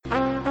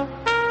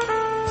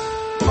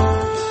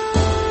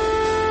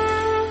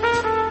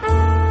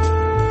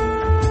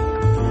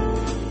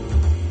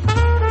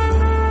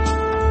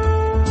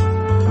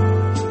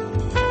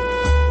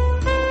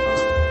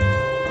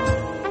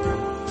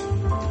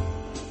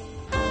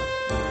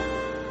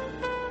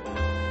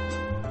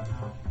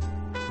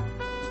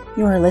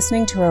You are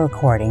listening to a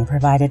recording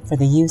provided for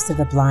the use of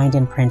the blind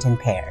and print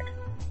impaired.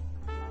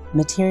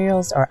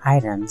 Materials or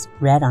items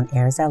read on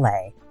Airs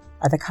LA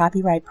are the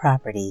copyright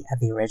property of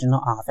the original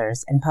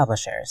authors and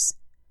publishers.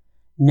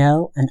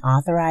 No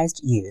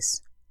unauthorized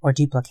use or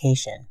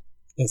duplication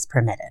is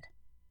permitted.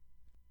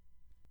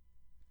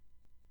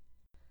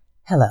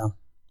 Hello,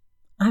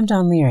 I'm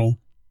Dawn Leary.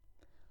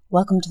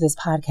 Welcome to this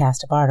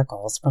podcast of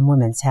articles from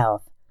Women's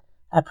Health,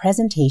 a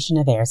presentation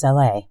of Airs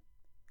LA.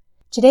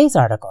 Today's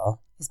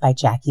article is by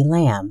Jackie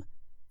Lamb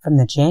from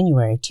the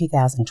January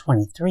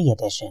 2023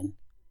 edition.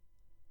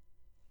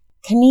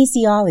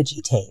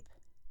 Kinesiology tape.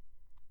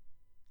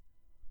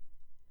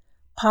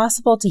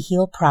 Possible to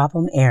heal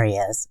problem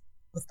areas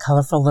with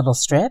colorful little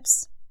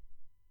strips?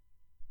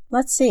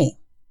 Let's see.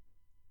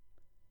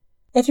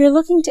 If you're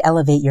looking to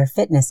elevate your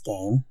fitness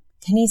game,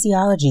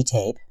 kinesiology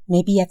tape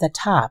may be at the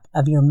top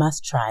of your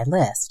must-try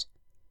list.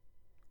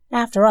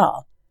 After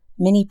all,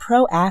 many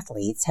pro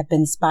athletes have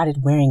been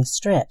spotted wearing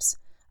strips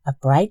of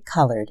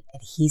bright-colored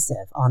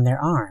adhesive on their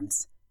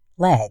arms,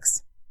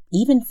 legs,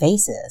 even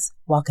faces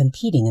while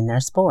competing in their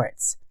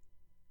sports.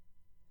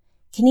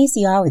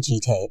 Kinesiology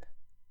tape,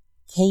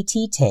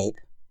 KT tape,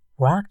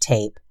 rock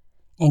tape,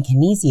 and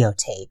kinesio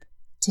tape,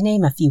 to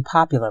name a few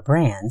popular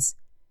brands,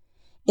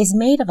 is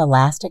made of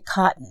elastic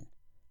cotton,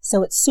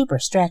 so it's super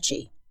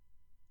stretchy.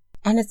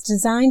 And it's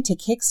designed to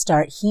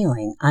kickstart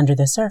healing under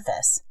the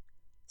surface,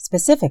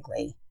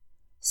 specifically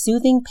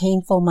soothing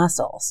painful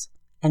muscles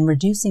and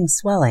reducing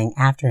swelling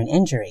after an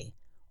injury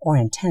or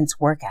intense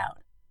workout.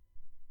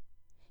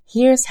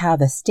 Here's how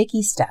the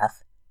sticky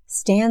stuff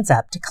stands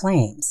up to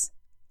claims,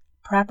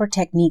 proper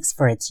techniques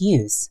for its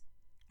use,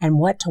 and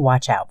what to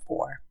watch out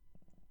for.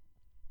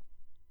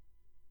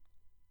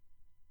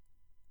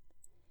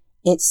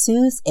 It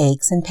soothes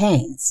aches and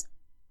pains.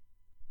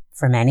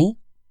 For many,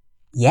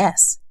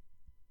 yes.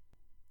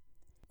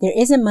 There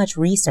isn't much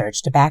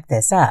research to back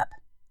this up,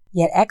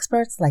 yet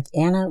experts like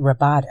Anna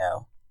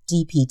Rabato,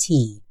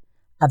 DPT,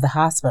 of the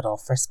Hospital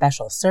for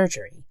Special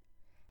Surgery,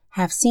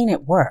 have seen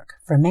it work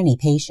for many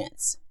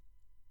patients.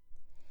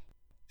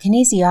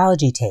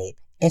 Kinesiology tape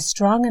is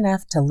strong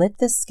enough to lift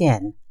the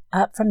skin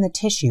up from the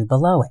tissue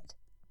below it,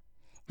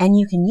 and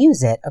you can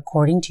use it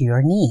according to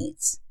your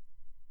needs.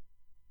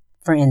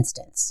 For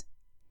instance,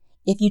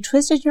 if you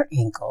twisted your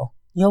ankle,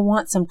 you'll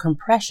want some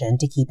compression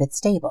to keep it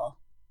stable.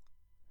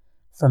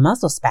 For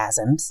muscle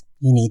spasms,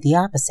 you need the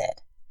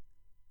opposite.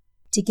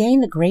 To gain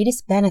the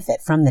greatest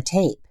benefit from the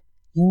tape,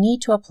 you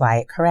need to apply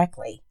it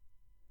correctly.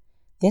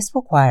 This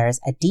requires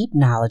a deep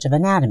knowledge of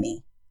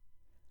anatomy,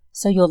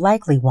 so you'll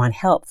likely want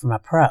help from a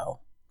pro.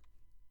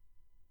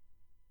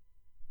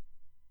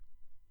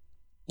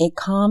 It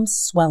calms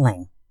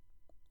swelling.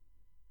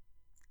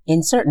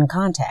 In certain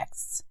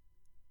contexts.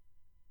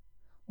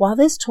 While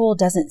this tool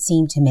doesn't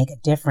seem to make a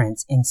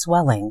difference in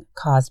swelling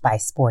caused by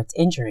sports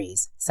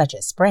injuries, such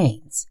as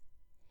sprains,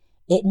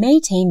 it may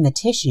tame the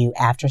tissue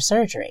after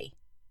surgery.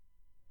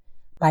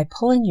 By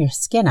pulling your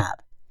skin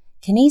up,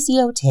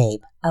 kinesio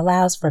tape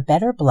allows for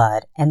better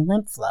blood and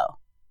lymph flow.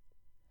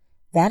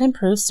 That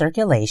improves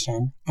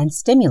circulation and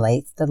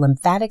stimulates the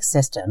lymphatic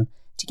system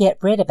to get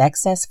rid of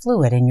excess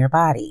fluid in your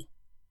body.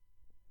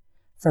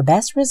 For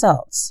best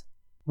results,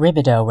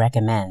 Ribido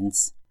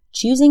recommends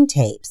choosing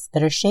tapes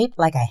that are shaped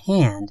like a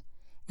hand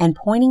and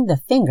pointing the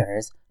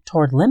fingers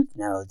toward lymph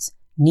nodes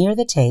near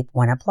the tape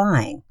when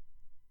applying.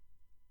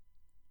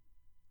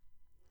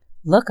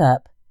 Look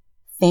up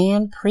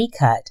fan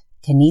pre-cut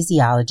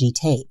kinesiology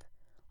tape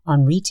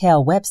on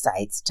retail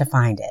websites to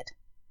find it.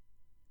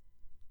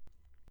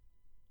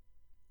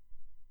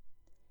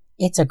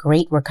 It's a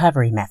great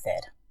recovery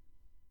method.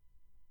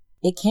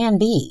 It can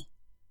be.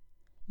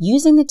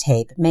 Using the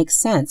tape makes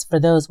sense for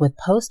those with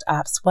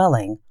post-op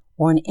swelling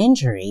or an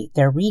injury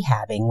they're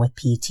rehabbing with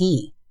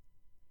PT.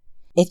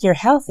 If you're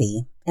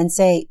healthy and,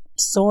 say,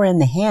 sore in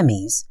the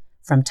hammies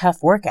from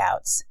tough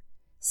workouts,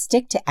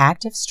 stick to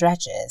active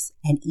stretches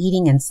and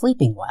eating and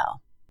sleeping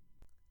well,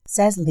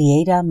 says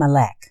Liada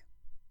Malek,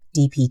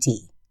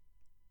 DPT.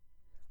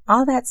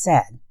 All that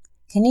said,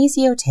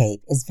 kinesio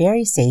tape is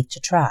very safe to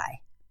try.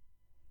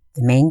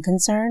 The main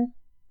concern?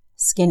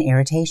 Skin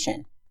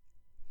irritation.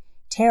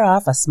 Tear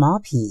off a small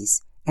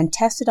piece and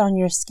test it on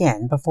your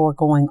skin before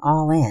going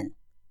all in.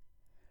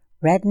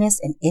 Redness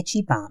and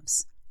itchy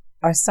bumps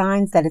are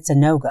signs that it's a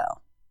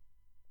no-go.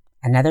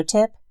 Another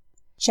tip?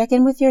 Check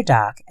in with your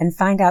doc and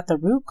find out the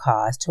root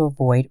cause to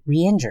avoid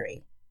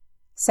re-injury,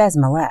 says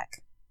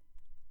Malek.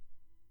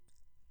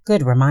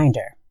 Good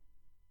reminder.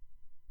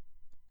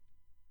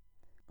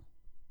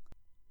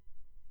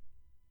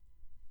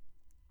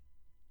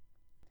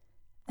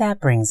 That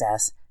brings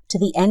us to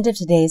the end of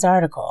today's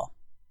article,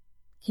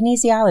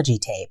 Kinesiology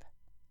tape.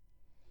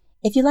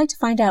 If you'd like to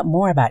find out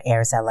more about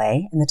Airs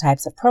LA and the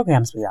types of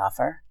programs we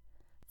offer,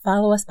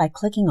 follow us by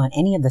clicking on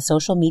any of the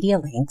social media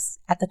links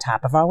at the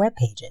top of our web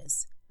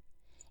pages.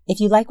 If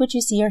you like what you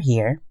see or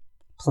hear,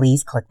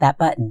 please click that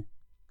button.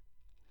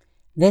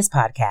 This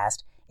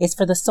podcast is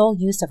for the sole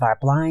use of our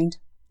blind,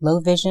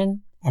 low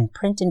vision, and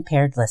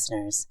print-impaired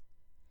listeners.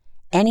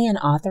 Any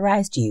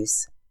unauthorized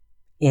use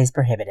is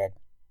prohibited.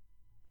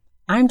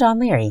 I'm Dawn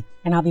Leary,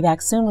 and I'll be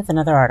back soon with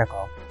another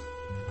article.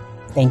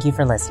 Thank you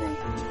for listening.